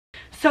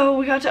So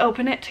we got to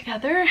open it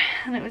together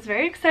and it was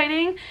very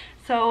exciting.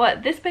 So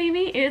this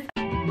baby is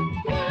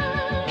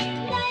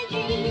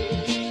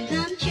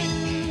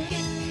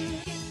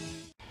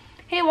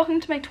Hey,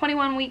 welcome to my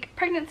 21-week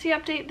pregnancy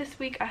update. This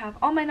week I have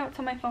all my notes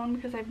on my phone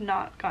because I've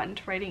not gotten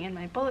to writing in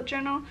my bullet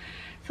journal.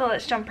 So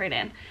let's jump right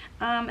in.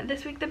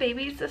 This week the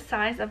baby is the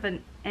size of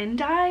an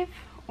endive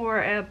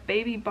or a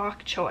baby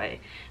bok choy.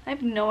 I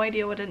have no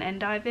idea what an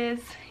endive is.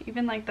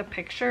 Even like the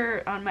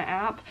picture on my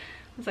app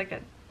was like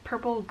a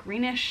purple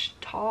greenish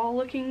tall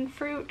looking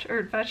fruit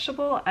or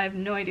vegetable. I have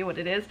no idea what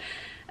it is.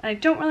 And I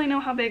don't really know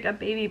how big a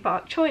baby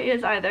bok choy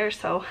is either,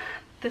 so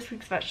this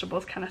week's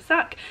vegetables kind of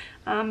suck.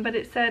 But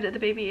it said the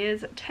baby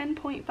is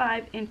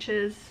 10.5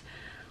 inches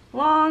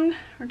long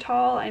or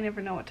tall, I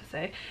never know what to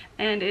say,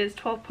 and is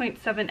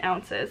 12.7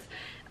 ounces.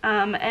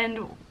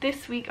 And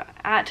this week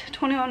at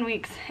 21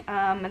 weeks,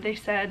 they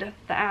said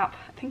the app,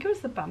 I think it was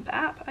the Bump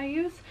app I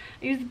use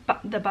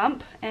the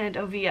Bump and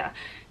Ovia.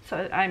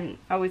 So I'm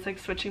always like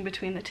switching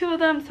between the two of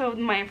them, so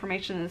my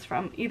information is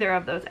from either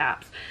of those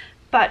apps.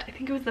 But I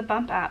think it was the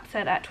Bump app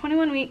said at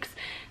 21 weeks,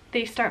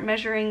 they start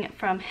measuring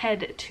from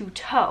head to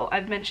toe.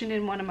 I've mentioned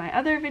in one of my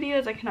other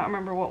videos, I cannot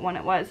remember what one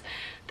it was,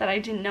 that I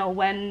didn't know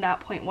when that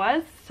point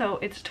was. So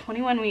it's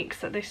 21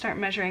 weeks that they start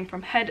measuring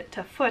from head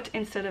to foot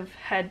instead of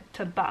head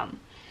to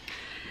bum.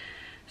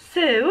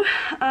 So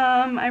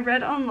I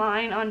read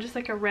online on just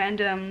like a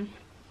random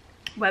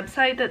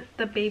website that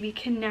the baby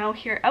can now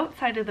hear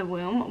outside of the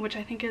womb, which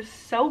I think is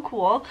so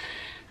cool.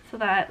 So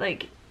that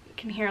like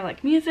can hear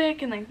like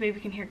music and like the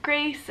baby can hear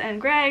Grace and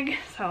Greg.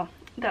 So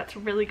that's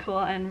really cool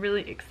and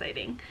really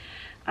exciting.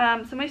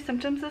 So my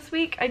symptoms this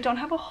week, I don't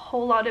have a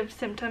whole lot of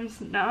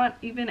symptoms, not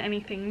even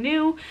anything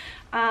new.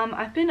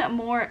 I've been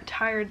more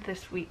tired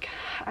this week.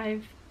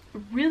 I've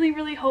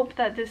really hoped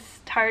that this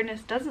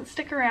tiredness doesn't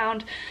stick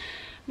around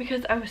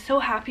because I was so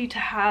happy to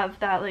have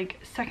that like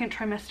second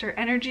trimester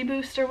energy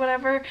boost or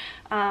whatever.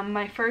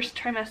 My first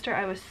trimester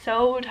I was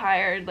so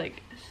tired,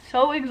 like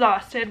so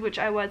exhausted, which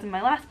I was in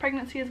my last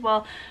pregnancy as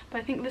well, but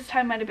I think this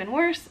time might have been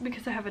worse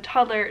because I have a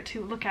toddler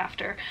to look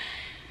after.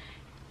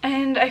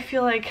 And I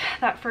feel like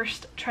that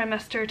first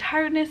trimester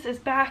tiredness is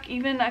back.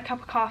 Even a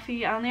cup of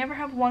coffee, I only ever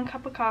have one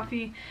cup of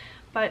coffee,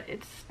 but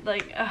it's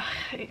like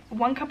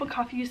one cup of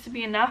coffee used to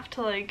be enough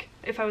to like,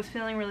 if I was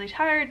feeling really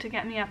tired, to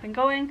get me up and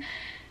going.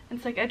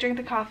 It's like I drink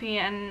the coffee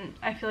and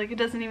I feel like it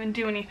doesn't even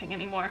do anything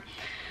anymore.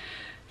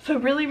 So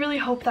really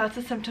hope that's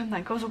a symptom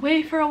that goes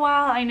away for a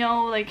while. I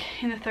know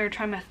like in the third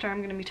trimester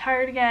I'm gonna be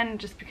tired again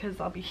just because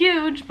I'll be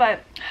huge,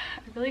 but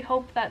I really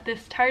hope that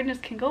this tiredness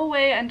can go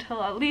away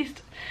until at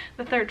least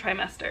the third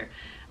trimester.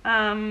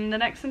 The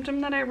next symptom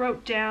that I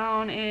wrote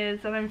down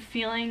is that I'm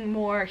feeling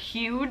more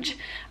huge.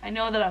 I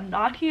know that I'm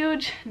not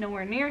huge,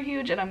 nowhere near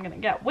huge, and I'm gonna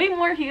get way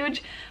more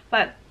huge,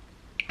 but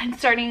I'm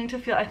starting to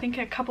feel, I think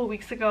a couple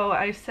weeks ago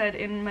I said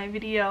in my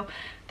video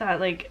that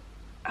like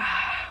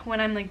when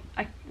I'm like,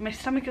 my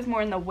stomach is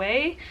more in the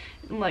way,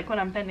 like when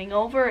I'm bending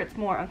over it's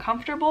more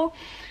uncomfortable.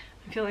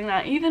 I'm feeling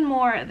that even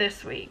more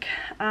this week.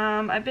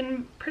 I've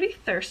been pretty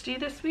thirsty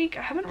this week.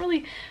 I haven't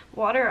really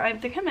I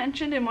think I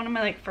mentioned in one of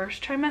my like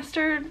first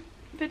trimester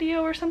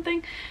video or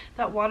something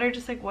that water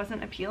just like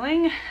wasn't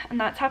appealing, and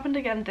that's happened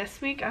again this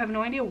week. I have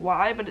no idea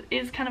why, but it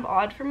is kind of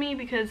odd for me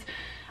because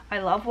I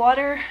love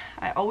water.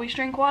 I always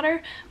drink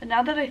water, but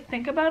now that I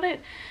think about it,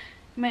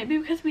 it might be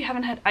because we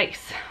haven't had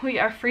ice.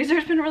 Our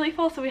freezer's been really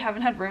full, so we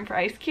haven't had room for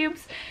ice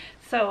cubes.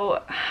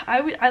 So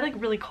I like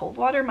really cold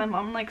water. My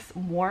mom likes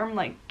warm,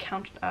 like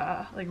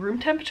room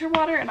temperature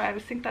water, and I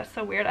always think that's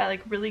so weird. I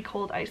like really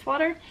cold ice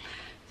water.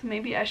 So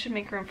maybe I should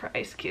make room for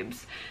ice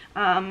cubes.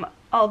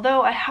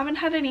 Although I haven't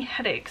had any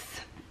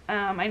headaches.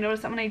 I notice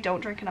that when I don't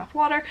drink enough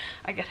water,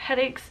 I get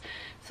headaches.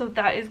 So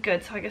that is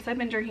good. So I guess I've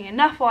been drinking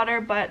enough water,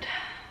 but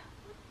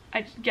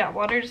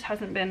water just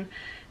hasn't been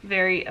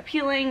very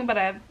appealing.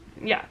 But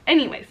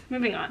anyways,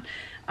 moving on.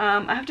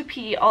 I have to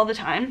pee all the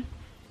time.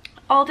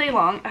 All day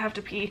long I have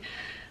to pee.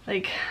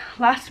 Like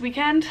last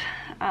weekend,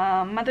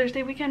 Mother's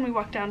Day weekend, we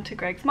walked down to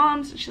Greg's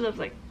mom's. She lives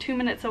like 2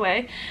 minutes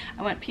away.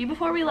 I went pee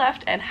before we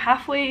left, and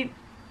halfway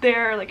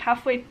there, like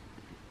halfway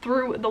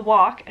through the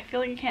walk, I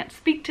feel like I can't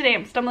speak today,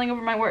 I'm stumbling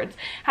over my words.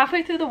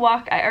 Halfway through the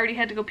walk I already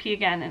had to go pee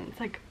again, and it's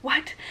like,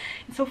 what?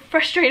 It's so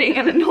frustrating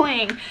and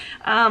annoying.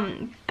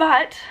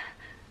 But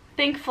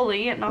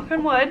thankfully, knock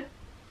on wood,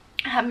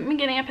 I haven't been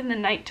getting up in the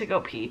night to go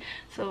pee,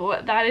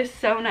 so that is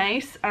so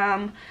nice.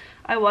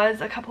 I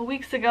was a couple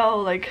weeks ago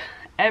like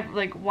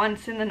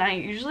once in the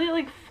night, usually at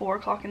like 4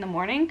 o'clock in the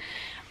morning.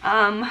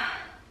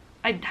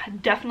 I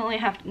definitely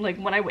have to, like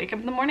when I wake up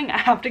in the morning I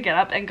have to get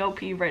up and go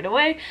pee right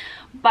away,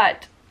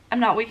 but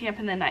I'm not waking up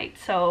in the night,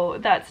 so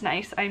that's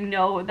nice. I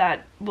know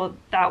that will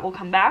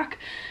come back,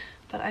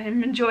 but I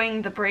am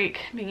enjoying the break,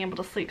 being able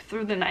to sleep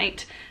through the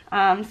night.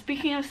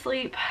 Speaking of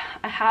sleep,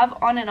 I have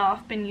on and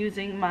off been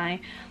using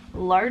my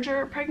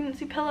larger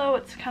pregnancy pillow.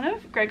 It's kind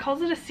of, Greg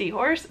calls it a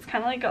seahorse. It's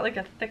kind of like got like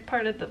a thick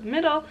part at the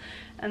middle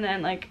and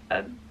then like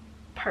a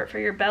part for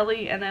your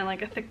belly and then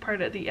like a thick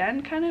part at the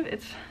end kind of.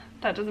 It's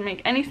That doesn't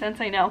make any sense,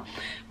 I know,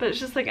 but it's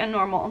just like a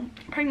normal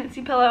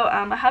pregnancy pillow.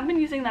 I have been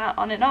using that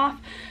on and off,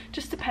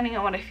 just depending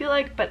on what I feel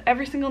like, but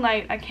every single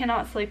night I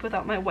cannot sleep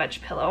without my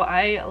wedge pillow.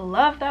 I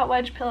love that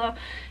wedge pillow.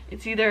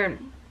 It's either,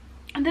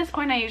 at this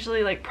point I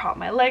usually like prop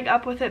my leg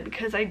up with it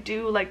because I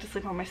do like to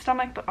sleep on my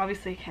stomach, but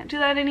obviously I can't do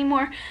that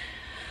anymore.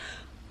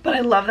 But I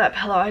love that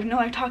pillow. I know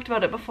I've talked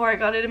about it before. I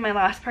got it in my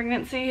last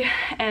pregnancy,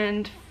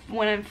 and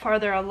when I'm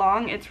farther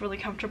along, it's really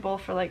comfortable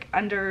for like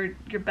under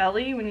your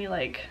belly when you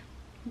like,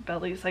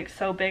 belly's like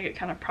so big it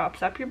kind of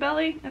props up your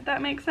belly, if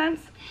that makes sense.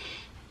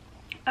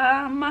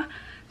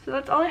 So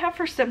that's all I have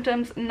for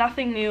symptoms.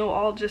 Nothing new,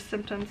 all just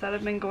symptoms that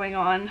have been going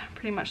on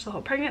pretty much the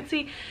whole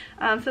pregnancy.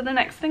 So the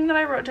next thing that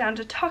I wrote down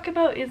to talk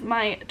about is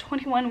my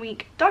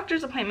 21-week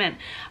doctor's appointment.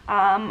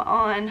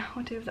 On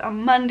what day was it?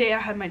 On Monday I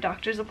had my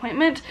doctor's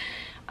appointment.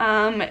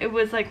 It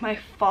was like my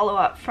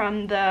follow-up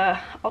from the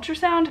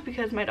ultrasound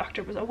because my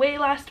doctor was away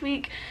last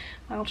week.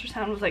 My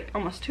ultrasound was like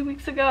almost 2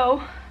 weeks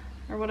ago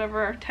or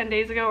whatever, 10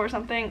 days ago or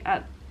something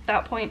at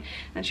that point,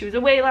 and she was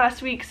away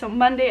last week. So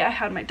Monday I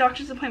had my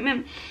doctor's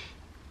appointment.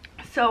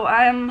 So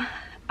I'm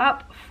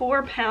up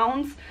 4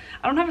 pounds.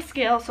 I don't have a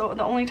scale, so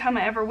the only time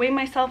I ever weigh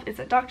myself is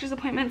at doctor's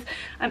appointments.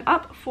 I'm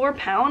up 4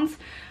 pounds,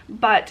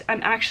 but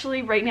I'm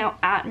actually right now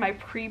at my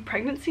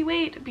pre-pregnancy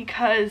weight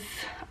because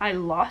I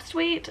lost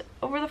weight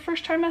over the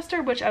first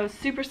trimester, which I was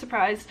super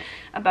surprised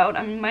about.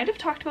 I might have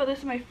talked about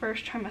this in my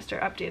first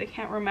trimester update, I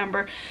can't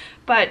remember,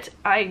 but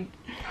I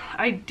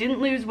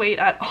didn't lose weight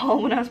at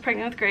all when I was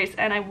pregnant with Grace,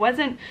 and I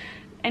wasn't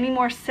any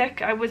more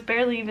sick. I was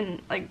barely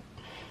even like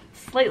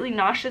slightly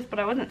nauseous, but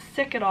I wasn't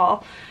sick at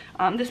all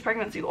this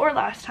pregnancy or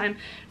last time.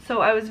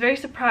 So I was very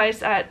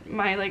surprised at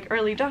my like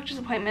early doctor's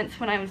appointments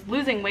when I was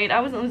losing weight. I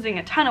wasn't losing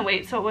a ton of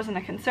weight, so it wasn't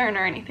a concern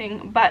or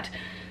anything, but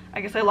I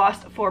guess I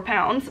lost 4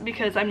 pounds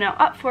because I'm now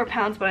up 4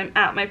 pounds, but I'm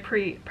at my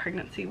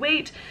pre-pregnancy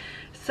weight.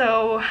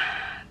 So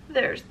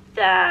there's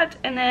that.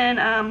 And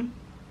then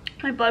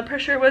my blood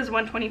pressure was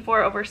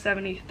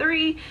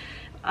 124/73.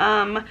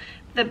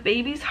 The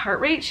baby's heart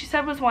rate, she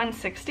said, was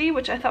 160,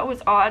 which I thought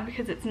was odd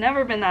because it's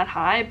never been that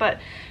high, but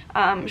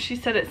she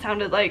said it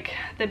sounded like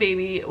the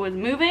baby was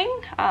moving.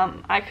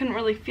 I couldn't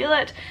really feel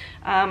it.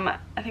 I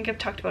think I've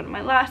talked about it in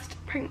my last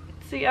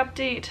pregnancy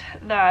update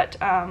that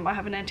I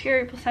have an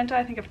anterior placenta.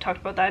 I think I've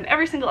talked about that in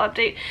every single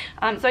update.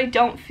 So I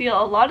don't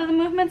feel a lot of the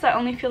movements. I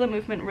only feel the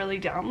movement really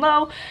down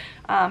low.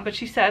 But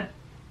she said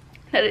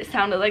that it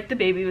sounded like the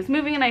baby was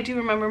moving, and I do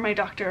remember my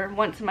doctor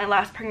once in my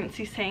last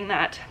pregnancy saying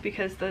that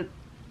because the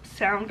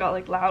sound got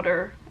like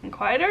louder and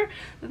quieter,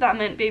 that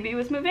meant baby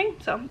was moving.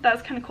 So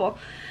that's kind of cool.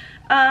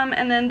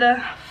 And then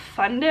the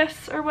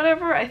fundus or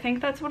whatever, I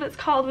think that's what it's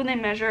called when they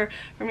measure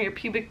from your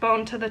pubic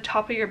bone to the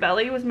top of your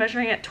belly, was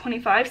measuring at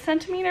 25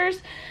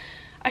 centimeters.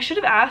 I should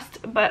have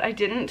asked, but I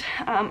didn't.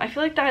 I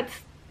feel like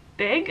that's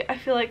big. I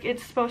feel like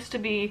it's supposed to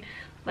be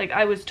like,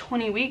 I was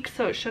 20 weeks,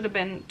 so it should have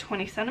been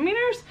 20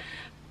 centimeters,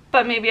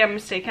 but maybe I'm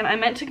mistaken. I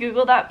meant to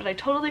Google that, but I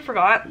totally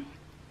forgot.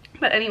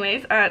 But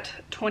anyways, at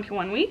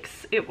 21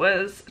 weeks, it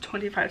was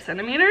 25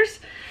 centimeters.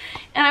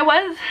 And I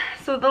was,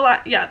 so the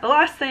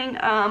last thing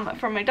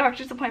from my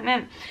doctor's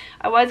appointment,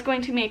 I was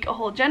going to make a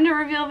whole gender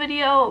reveal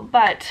video,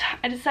 but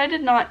I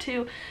decided not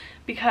to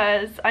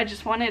because I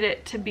just wanted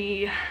it to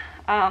be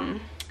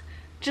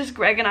just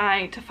Greg and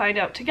I to find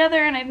out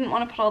together, and I didn't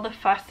want to put all the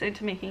fuss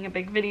into making a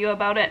big video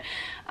about it.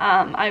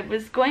 I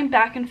was going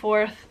back and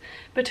forth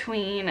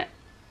between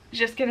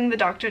just getting the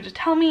doctor to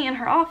tell me in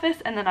her office,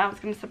 and then I was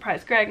going to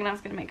surprise Greg and I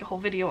was going to make a whole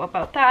video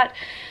about that,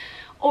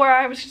 or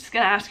I was just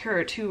going to ask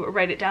her to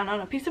write it down on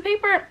a piece of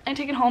paper and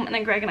take it home, and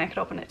then Greg and I could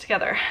open it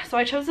together. So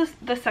I chose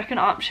the second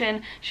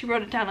option. She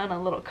wrote it down on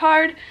a little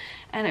card,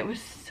 and it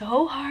was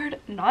so hard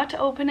not to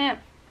open it.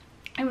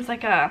 It was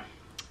like a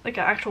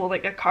actual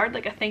like a card,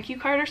 like a thank you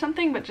card or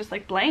something, but just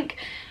like blank.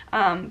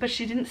 But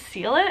she didn't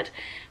seal it.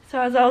 So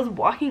as I was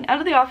walking out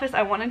of the office,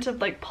 I wanted to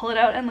like pull it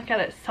out and look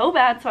at it so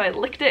bad, so I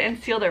licked it and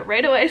sealed it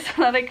right away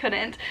so that I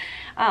couldn't.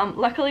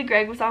 Luckily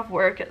Greg was off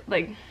work at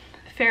like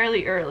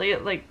fairly early,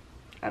 at like,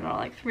 I don't know,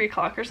 like 3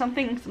 o'clock or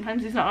something.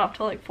 Sometimes he's not off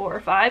till like 4 or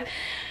 5.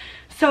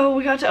 So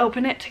we got to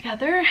open it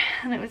together,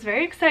 and it was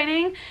very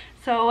exciting.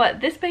 So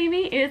this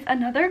baby is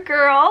another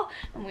girl,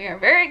 and we are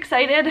very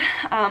excited.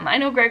 I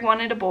know Greg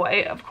wanted a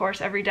boy, of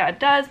course every dad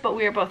does, but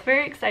we are both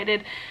very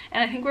excited,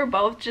 and I think we're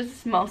both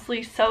just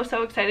mostly so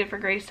excited for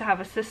Grace to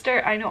have a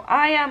sister. I know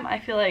I am. I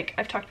feel like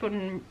I've talked about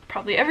in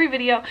probably every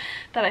video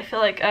that I feel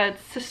like a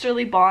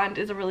sisterly bond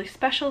is a really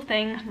special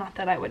thing. Not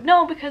that I would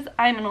know because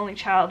I'm an only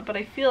child, but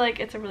I feel like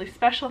it's a really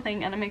special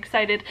thing, and I'm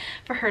excited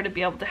for her to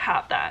be able to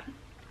have that.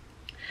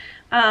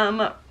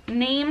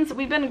 Names,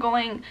 we've been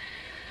going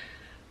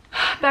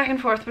back and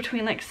forth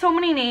between like so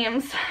many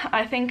names.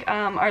 I think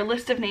our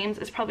list of names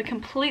is probably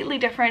completely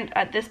different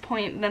at this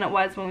point than it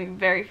was when we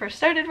very first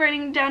started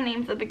writing down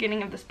names at the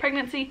beginning of this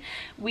pregnancy.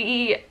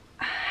 We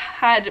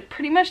had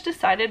pretty much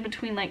decided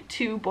between like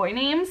 2 boy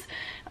names,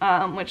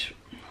 which,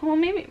 well,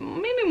 maybe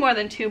more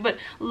than 2, but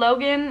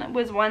Logan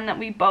was one that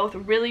we both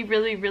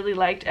really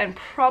liked, and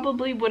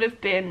probably would have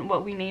been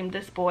what we named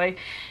this boy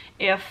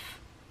if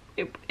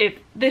if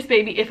this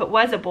baby, if it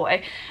was a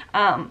boy.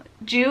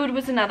 Jude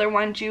was another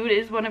one. Jude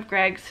is one of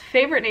Greg's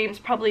favorite names,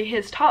 probably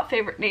his top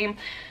favorite name,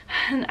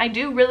 and I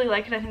do really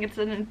like it. I think it's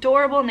an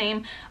adorable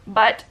name,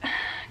 but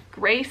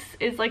Grace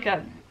is like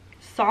a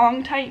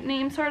song type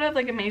name, sort of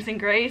like Amazing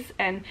Grace,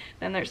 and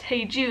then there's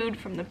Hey Jude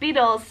from the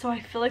Beatles, so I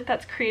feel like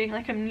that's creating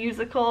like a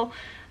musical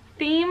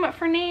theme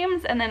for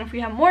names. And then if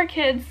we have more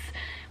kids,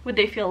 would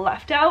they feel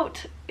left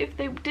out if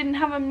they didn't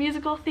have a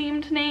musical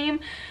themed name?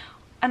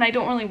 And I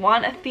don't really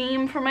want a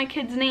theme for my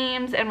kids'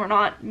 names, and we're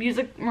not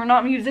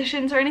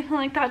musicians or anything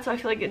like that, so I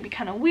feel like it'd be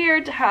kind of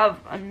weird to have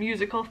a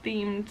musical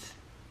themed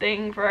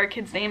thing for our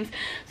kids' names.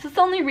 So it's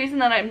the only reason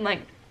that I'm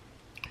like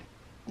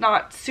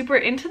not super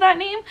into that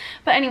name.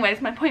 But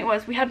anyways, my point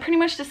was we had pretty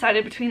much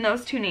decided between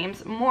those two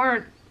names,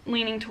 more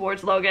leaning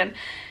towards Logan,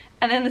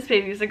 and then this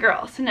baby is a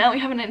girl. So now we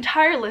have an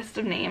entire list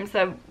of names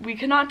that we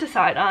could not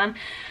decide on.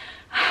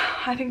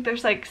 I think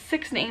there's like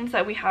 6 names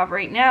that we have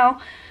right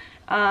now.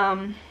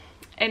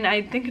 And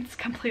I think it's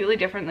completely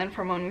different than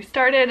from when we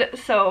started,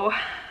 so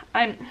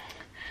I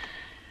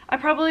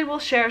probably will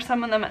share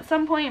some of them at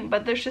some point,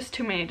 but there's just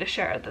too many to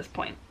share at this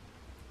point.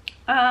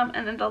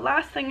 And then the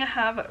last thing I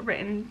have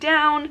written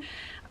down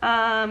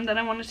that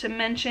I wanted to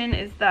mention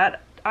is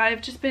that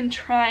I've just been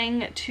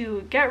trying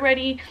to get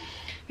ready,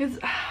 because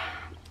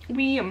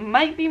we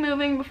might be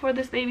moving before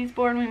this baby's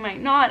born, we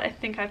might not. I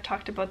think I've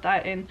talked about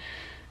that in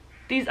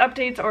these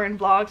updates or in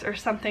vlogs or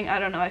something. I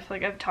don't know, I feel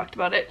like I've talked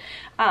about it.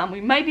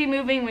 We might be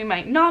moving, we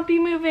might not be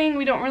moving,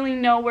 we don't really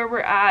know where we're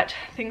at.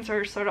 Things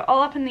are sort of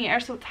all up in the air,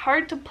 so it's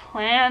hard to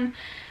plan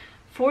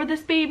for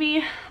this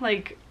baby,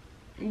 like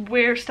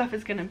where stuff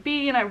is gonna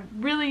be. And I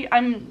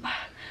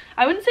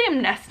wouldn't say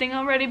I'm nesting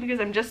already,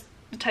 because I'm just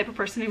the type of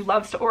person who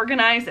loves to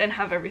organize and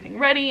have everything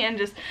ready, and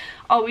just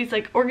always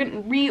like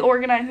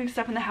reorganizing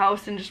stuff in the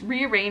house and just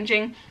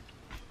rearranging.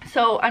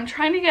 So I'm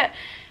trying to get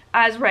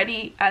as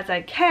ready as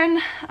I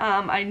can.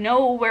 I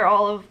know where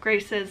all of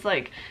Grace's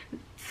like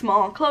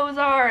small clothes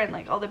are, and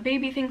like all the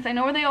baby things, I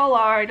know where they all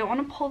are. I don't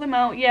want to pull them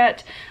out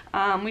yet.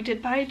 We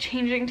did buy a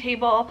changing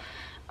table.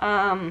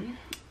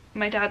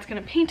 My dad's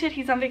gonna paint it.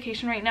 He's on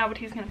vacation right now, but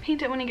he's gonna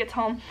paint it when he gets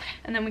home,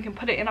 and then we can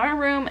put it in our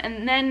room,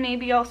 and then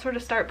maybe I'll sort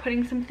of start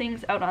putting some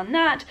things out on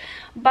that.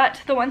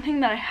 But the one thing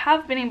that I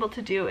have been able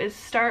to do is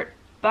start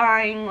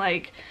buying,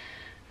 like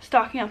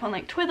stocking up on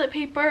like toilet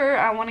paper.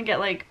 I want to get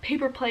like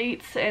paper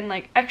plates and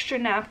like extra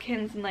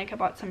napkins, and like I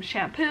bought some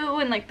shampoo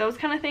and like those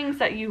kind of things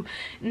that you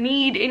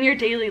need in your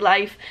daily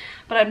life,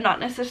 but I'm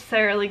not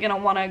necessarily gonna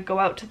want to go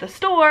out to the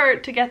store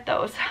to get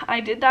those. I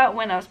did that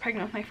when I was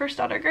pregnant with my first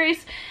daughter,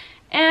 Grace,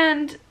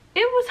 and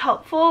it was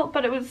helpful,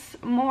 but it was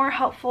more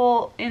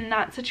helpful in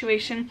that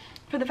situation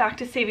for the fact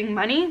of saving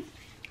money,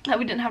 that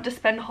we didn't have to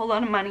spend a whole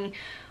lot of money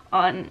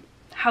on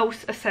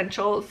house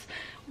essentials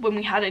when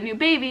we had a new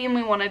baby and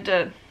we wanted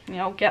to, you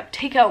know, get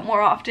takeout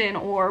more often,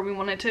 or we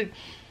wanted to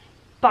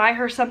buy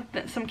her some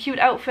cute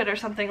outfit or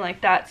something like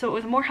that. So it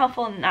was more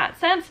helpful in that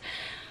sense,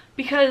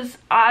 because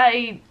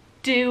I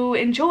do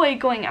enjoy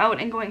going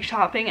out and going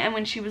shopping, and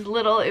when she was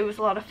little it was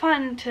a lot of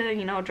fun to,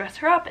 you know, dress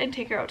her up and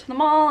take her out to the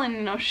mall and,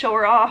 you know, show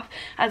her off,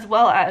 as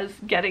well as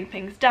getting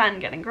things done,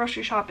 getting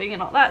grocery shopping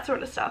and all that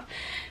sort of stuff.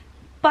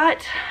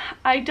 But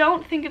I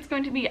don't think it's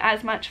going to be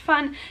as much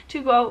fun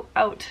to go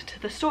out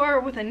to the store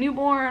with a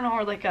newborn,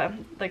 or like a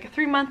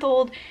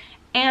 3-month-old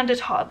and a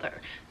toddler.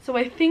 So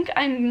I think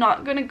I'm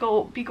not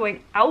gonna be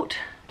going out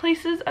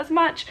places as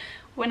much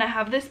when I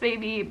have this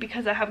baby,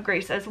 because I have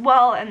Grace as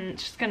well, and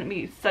it's just gonna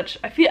be such,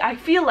 I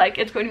feel like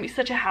it's going to be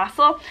such a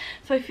hassle.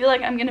 So I feel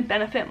like I'm gonna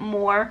benefit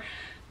more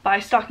by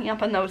stocking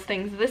up on those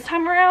things this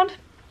time around.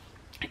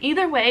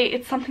 Either way,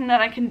 it's something that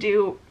I can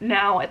do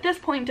now at this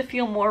point to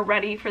feel more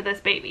ready for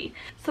this baby.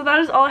 So that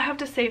is all I have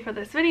to say for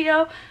this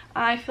video.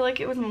 I feel like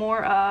it was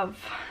more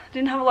of,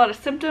 didn't have a lot of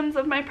symptoms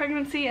of my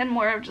pregnancy, and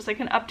more of just like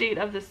an update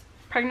of this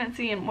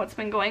pregnancy and what's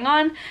been going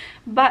on.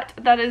 But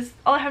that is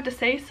all I have to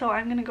say, so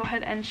I'm gonna go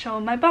ahead and show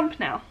my bump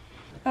now.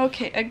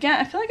 Okay, again,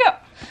 I feel like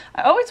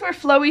I always wear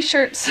flowy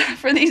shirts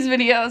for these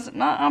videos,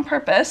 not on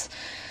purpose,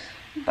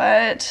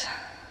 but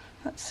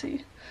let's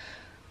see.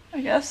 I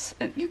guess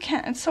you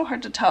can't, it's so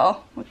hard to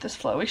tell with this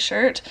flowy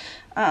shirt.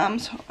 So I'm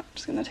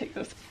just gonna take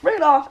this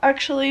right off,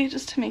 actually,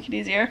 just to make it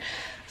easier.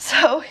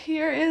 So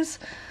here is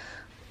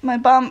my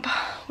bump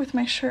with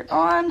my shirt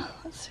on.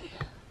 Let's see.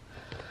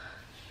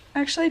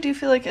 Actually, I do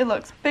feel like it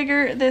looks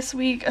bigger this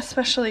week,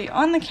 especially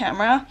on the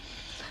camera.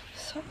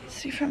 So let's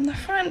see from the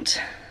front.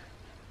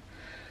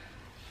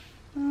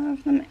 From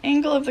the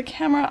angle of the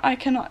camera, I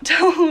cannot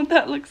tell what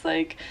that looks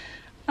like.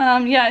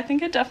 Yeah, I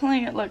think it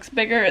definitely looks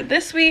bigger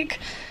this week.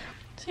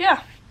 So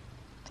yeah,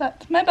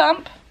 that's my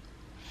bump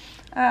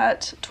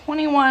at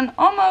 21,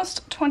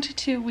 almost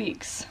 22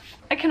 weeks.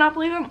 I cannot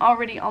believe I'm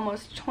already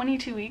almost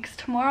 22 weeks.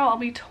 Tomorrow I'll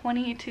be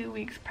 22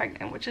 weeks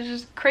pregnant, which is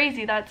just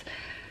crazy.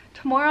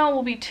 Tomorrow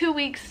will be 2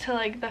 weeks to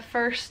like the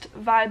first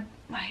I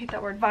hate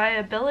that word,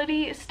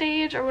 viability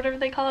stage or whatever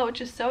they call it,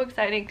 which is so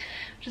exciting,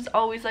 which is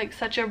always like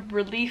such a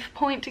relief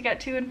point to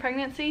get to in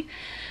pregnancy.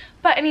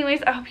 But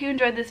anyways, I hope you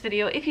enjoyed this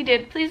video. If you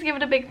did, please give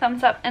it a big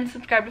thumbs up and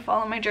subscribe to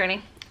follow my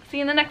journey. see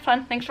you in the next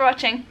one. Thanks for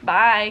watching.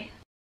 Bye.